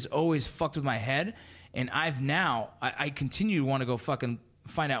shit has always fucked with my head. And I continue to want to go fucking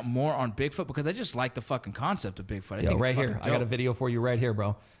find out more on Bigfoot, because I just like the fucking concept of Bigfoot. I think right it's here. fucking I got a dope. video for you right here,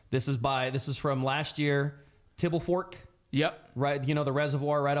 bro. This is from last year, Tibble Fork. Yep. Right, you know the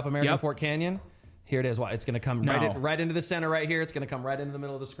reservoir right up American Fork Canyon? Here it is. It's going to come right into the center right here. It's going to come right into the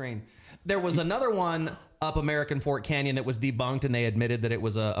middle of the screen. There was another one up American Fork Canyon that was debunked, and they admitted that it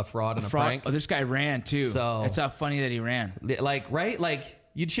was a fraud and a prank. Oh, this guy ran too. So it's how funny that he ran. Like, right? Like,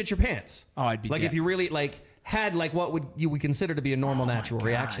 you'd shit your pants. Oh, I'd be like dead. if you really had what would you would consider to be a normal natural God,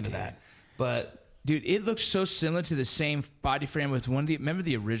 reaction to dude. that. But dude, it looks so similar to the same body frame with remember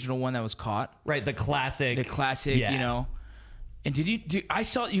the original one that was caught? Right, the classic, you know. And I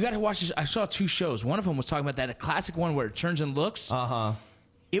saw, you got to watch this. I saw 2 shows. One of them was talking about that, a classic one where it turns and looks.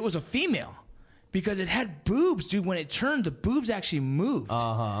 It was a female, because it had boobs, dude. When it turned, the boobs actually moved.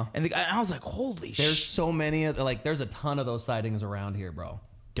 And I was like, holy shit. There's so many, there's a ton of those sightings around here, bro.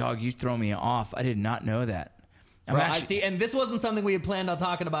 Dog, you throw me off. I did not know that. I see, and this wasn't something we had planned on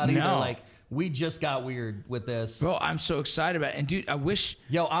talking about either. No. Like, we just got weird with this. Bro, I'm so excited about it. And dude, I wish...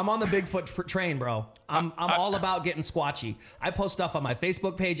 Yo, I'm on the Bigfoot train, bro. I'm all about getting squatchy. I post stuff on my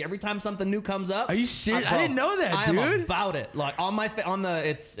Facebook page every time something new comes up. Are you serious? I didn't know that, I'm dude. about it. Like, on the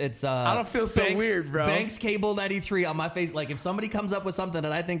it's I don't feel so weird, bro. Banks Cable 93 on my face. Like, if somebody comes up with something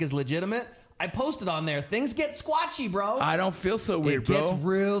that I think is legitimate, I post it on there. Things get squatchy, bro. I don't feel so weird, bro. It gets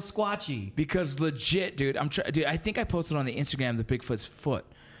real squatchy. Because legit, dude, dude, I think I posted on the Instagram the Bigfoot's foot.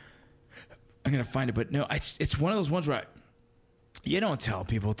 I'm gonna find it, but no, it's one of those ones where you don't tell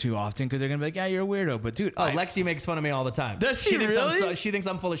people too often, because they're gonna be like, yeah, you're a weirdo. But dude, Lexi makes fun of me all the time. Does she really? She thinks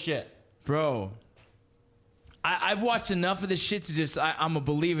I'm full of shit, bro. I've watched enough of this shit to just I'm a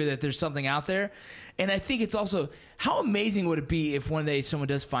believer that there's something out there. And I think it's also, how amazing would it be if one day someone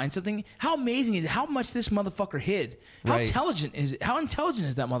does find something? How amazing is it? How much this motherfucker hid? How intelligent is it? How intelligent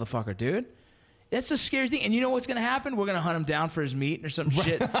is that motherfucker, dude? That's a scary thing. And you know what's going to happen? We're going to hunt him down for his meat or some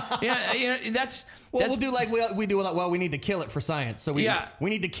shit. That's... we'll do like we do. Well, we need to kill it for science. So we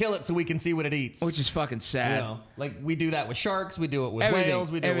need to kill it so we can see what it eats. Which is fucking sad. You know, like we do that with sharks. We do it with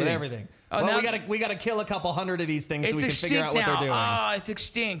whales. We do it with everything. Oh, well, we gotta kill a couple hundred of these things so we can figure out what they're doing. Oh, it's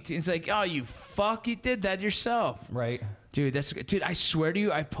extinct. It's like, oh, you fuck, you did that yourself. Right. Dude, I swear to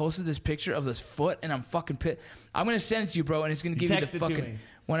you, I posted this picture of this foot, and I'm fucking pissed. I'm going to send it to you, bro, and it's going to give you the fucking...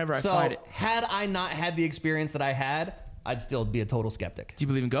 Whenever I find it. Had I not had the experience that I had, I'd still be a total skeptic. Do you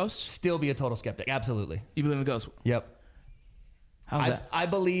believe in ghosts? Still be a total skeptic. Absolutely. You believe in ghosts? Yep. How's that? I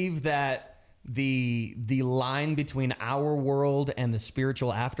believe that the line between our world and the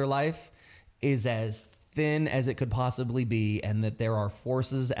spiritual afterlife is as thin as it could possibly be, and that there are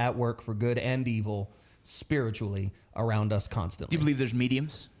forces at work for good and evil spiritually around us constantly. Do you believe there's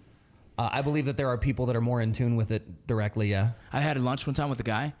mediums? I believe that there are people that are more in tune with it directly, yeah. I had lunch one time with a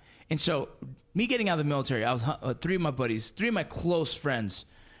guy, and so me getting out of the military, I was 3 of my buddies, 3 of my close friends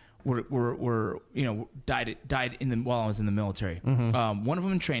were died while I was in the military. Mm-hmm. One of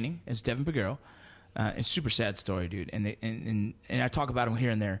them in training is Devin Pagero. It's a super sad story, dude. And I talk about him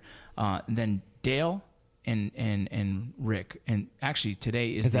here and there. And then Dale and Rick, and actually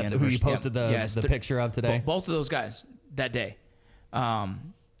today is the that anniversary. who you posted the picture of today? Both of those guys that day.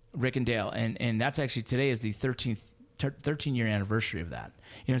 Rick and Dale, and that's actually today is the 13-year anniversary of that.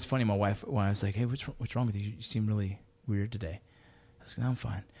 You know, it's funny. My wife, when I was like, "Hey, what's wrong with you? You seem really weird today." I was like, "No, I'm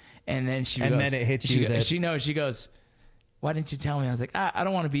fine." And then then it hits you that she knows. She goes, "Why didn't you tell me?" I was like, "I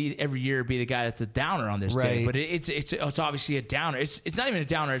don't want to be every year be the guy that's a downer on this day." But it's obviously a downer. It's not even a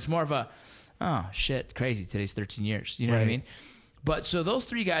downer. It's more of a, oh shit, crazy. Today's 13 years. You know what I mean? But so those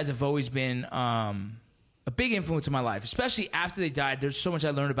 3 guys have always been a big influence in my life, especially after they died. There's so much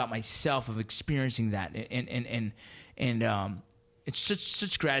I learned about myself of experiencing that, and it's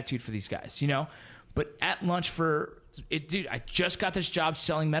such gratitude for these guys, you know. But at lunch dude, I just got this job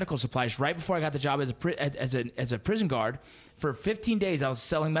selling medical supplies. Right before I got the job as a prison guard, for 15 days I was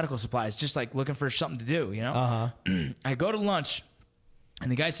selling medical supplies, just like looking for something to do, you know? I go to lunch,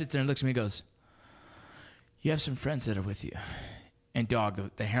 and the guy sits there and looks at me and goes, "You have some friends that are with you." And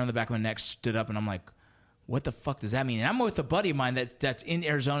dog, the hair on the back of my neck stood up, and I'm like, what the fuck does that mean? And I'm with a buddy of mine that's in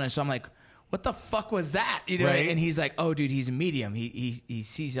Arizona, so I'm like, what the fuck was that? You know? Right. And he's like, oh, dude, he's a medium. He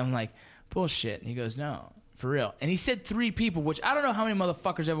sees. I'm like, bullshit. And he goes, no, for real. And he said 3 people, which I don't know how many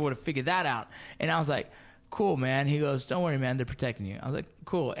motherfuckers ever would have figured that out. And I was like, cool, man. He goes, don't worry, man. They're protecting you. I was like,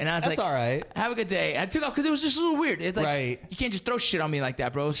 cool. And I was That's like, all right. have a good day. And I took off because it was just a little weird. It's like, Right. you can't just throw shit on me like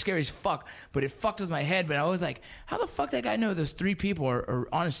that, bro. It was scary as fuck. But it fucked with my head. But I was like, how the fuck that guy know those 3 people are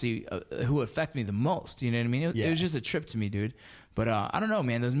honestly who affect me the most? You know what I mean? It was just a trip to me, dude. But I don't know,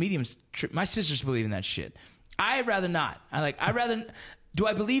 man. Those mediums, my sisters believe in that shit. I'd rather not. Do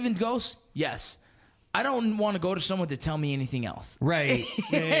I believe in ghosts? Yes. I don't want to go to someone to tell me anything else. Right.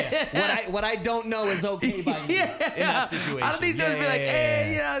 Yeah. What I don't know is okay by me in that situation. I don't need someone to be like,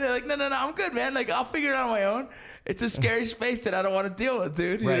 hey, you know, they're like, no, I'm good, man. Like, I'll figure it out on my own. It's a scary space that I don't want to deal with,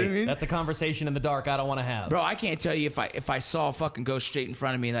 dude. You know what I mean? That's a conversation in the dark I don't want to have. Bro, I can't tell you if I saw a fucking ghost straight in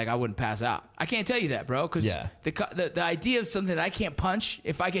front of me, like, I wouldn't pass out. I can't tell you that, bro, because the idea of something that I can't punch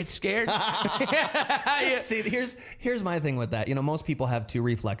if I get scared. See, here's my thing with that. You know, most people have 2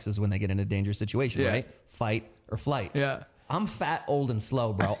 reflexes when they get in a dangerous situation, right? Fight or flight. Yeah. I'm fat, old, and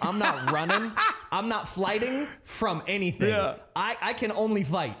slow, bro. I'm not running. I'm not flighting from anything. Yeah. I can only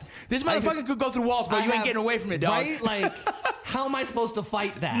fight. This motherfucker could go through walls, bro. You ain't getting away from it, dog. Right? Like, how am I supposed to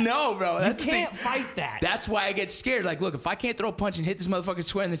fight that? No, bro. That's you can't fight that. That's why I get scared. Like, look, if I can't throw a punch and hit this motherfucker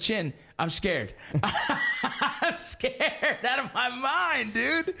square in the chin, I'm scared. I'm scared out of my mind,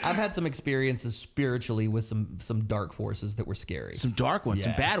 dude. I've had some experiences spiritually with some dark forces that were scary. Some dark ones,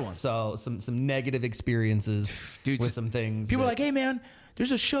 some bad ones. So some negative experiences Dude, with some things. People are like, hey, man,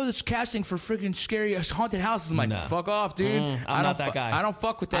 there's a show that's casting for freaking scary haunted houses. I'm like, fuck off, dude. I'm not that guy. I don't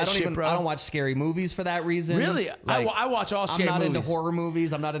fuck with that shit, bro. I don't watch scary movies for that reason. Really? Like, I watch all scary movies. I'm not into horror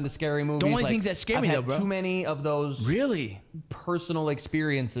movies. I'm not into scary movies. The only things that scare me, I've though, had bro. too many of those Really? personal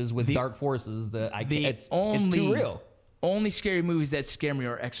experiences with dark forces that I can't. It's too real. Only scary movies that scare me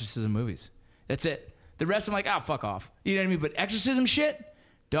are exorcism movies. That's it. The rest, I'm like, fuck off. You know what I mean? But exorcism shit,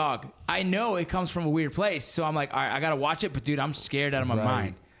 dog, I know it comes from a weird place. So I'm like, all right, I got to watch it. But, dude, I'm scared out of my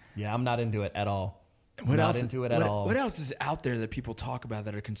mind. Yeah, I'm not into it at all. What else is out there that people talk about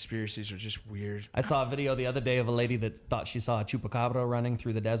that are conspiracies or just weird? I saw a video the other day of a lady that thought she saw a chupacabra running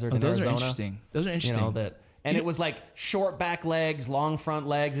through the desert in those Arizona. Those are interesting. You know, it was like short back legs, long front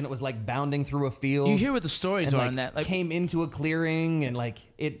legs, and it was like bounding through a field. You hear what the stories are on that. Like, came into a clearing and like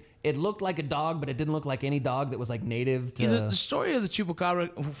it looked like a dog, but it didn't look like any dog that was like native to... The story of the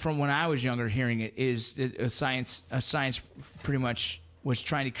chupacabra from when I was younger hearing it is a science pretty much was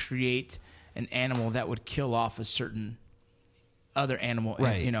trying to create an animal that would kill off a certain other animal.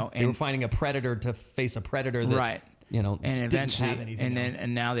 Right. You know, they were finding a predator to face a predator that, right. You know, and eventually, didn't have anything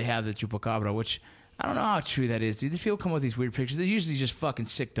and now they have the chupacabra, which I don't know how true that is. Dude, these people come up with these weird pictures. They're usually just fucking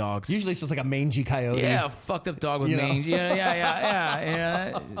sick dogs. Usually it's just like a mangy coyote. Yeah, a fucked up dog with mange.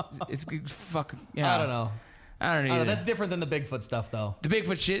 Yeah. It's fucking. Yeah. I don't know. I don't know. That's different than the Bigfoot stuff, though. The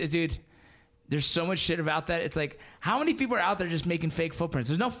Bigfoot shit, dude. There's so much shit about that. It's like, how many people are out there just making fake footprints?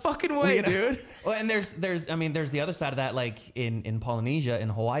 There's no fucking way, dude. Well, and there's the other side of that, like in Polynesia, in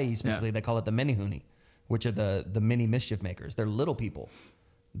Hawaii specifically, they call it the menehune, which are the mini mischief makers. They're little people.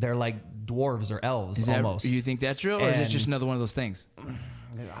 They're like dwarves or elves almost. You think that's real, or is it just another one of those things?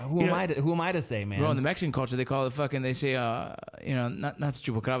 Who am I to say, man? Bro, in the Mexican culture, they call it fucking. They say, not the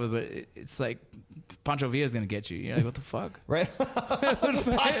chupacabra, but it's like Pancho Villa's gonna get you. You're like, what the fuck? Right?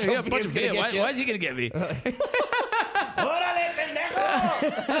 Pancho Villa. Why is he gonna get me? Órale,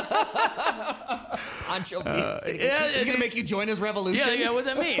 pendejo! Pancho Villa. He's gonna make you join his revolution. Yeah. What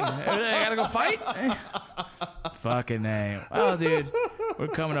does that mean? I gotta go fight? Fucking name. Oh, dude, we're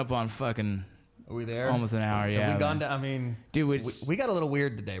coming up on fucking. Are we there? Almost an hour, yeah. Have we gone to, I mean, dude, we got a little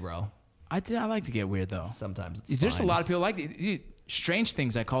weird today, bro. I like to get weird, though. Sometimes there's a lot of people like it. Dude, strange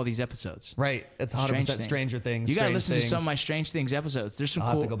things, I call these episodes. Right. It's 100% Stranger Things. You got to listen to some of my Strange Things episodes. There's some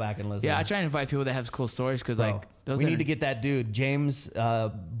I'll have to go back and listen. Yeah, I try and invite people that have cool stories because, like, we need to get that dude, James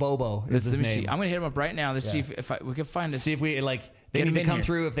Bobo is his name. I'm going to hit him up right now. Let's see if we can find this. See if we, they need to come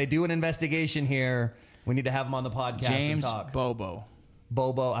through. If they do an investigation here, we need to have him on the podcast James and talk.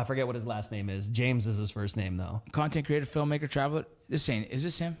 Bobo, I forget what his last name is. James is his first name, though. Content creator, filmmaker, traveler. Is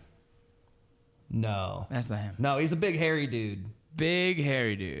this him? No. That's not him. No, he's a big, hairy dude. Big,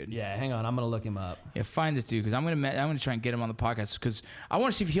 hairy dude. Yeah, hang on. I'm going to look him up. Yeah, find this dude because I'm gonna try and get him on the podcast because I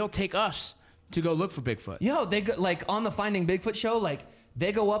want to see if he'll take us to go look for Bigfoot. Yo, they go, like on the Finding Bigfoot show, like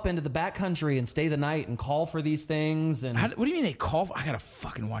they go up into the backcountry and stay the night and call for these things. And What do you mean they call? I gotta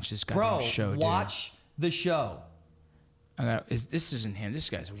fucking watch this goddamn show, dude. Watch the show. This isn't him. This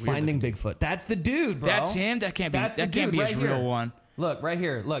guy's a weird Finding looking Bigfoot. That's the dude, bro. That's him. That can't be. That's the That can't dude be right his here. real one. Look right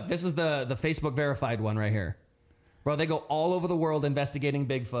here. Look, this is the Facebook verified one right here, bro. They go all over the world investigating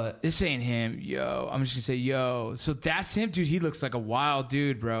Bigfoot. This ain't him, yo. I'm just gonna say, yo. So that's him, dude. He looks like a wild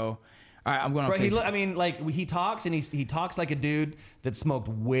dude, bro. All right, I'm going on Bro, Facebook. he talks and he talks like a dude that smoked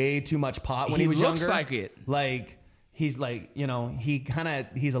way too much pot when he was looks younger. like it. Like he's like,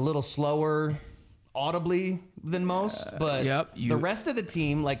 he's a little slower audibly than most, but the rest of the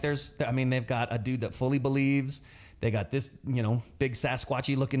team, like they've got a dude that fully believes. They got this, big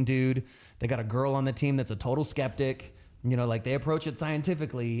Sasquatchy looking dude. They got a girl on the team that's a total skeptic. Like they approach it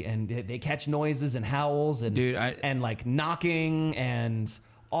scientifically and they catch noises and howls and and like knocking and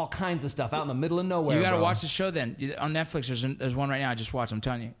all kinds of stuff out in the middle of nowhere. You got to watch the show then. On Netflix, there's one right now. I just watched. I'm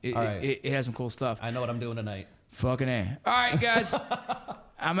telling you. It has some cool stuff. I know what I'm doing tonight. Fucking A. All right, guys.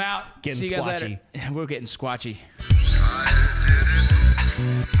 I'm out. Getting See you guys squatchy. later. We're getting squatchy. I did it.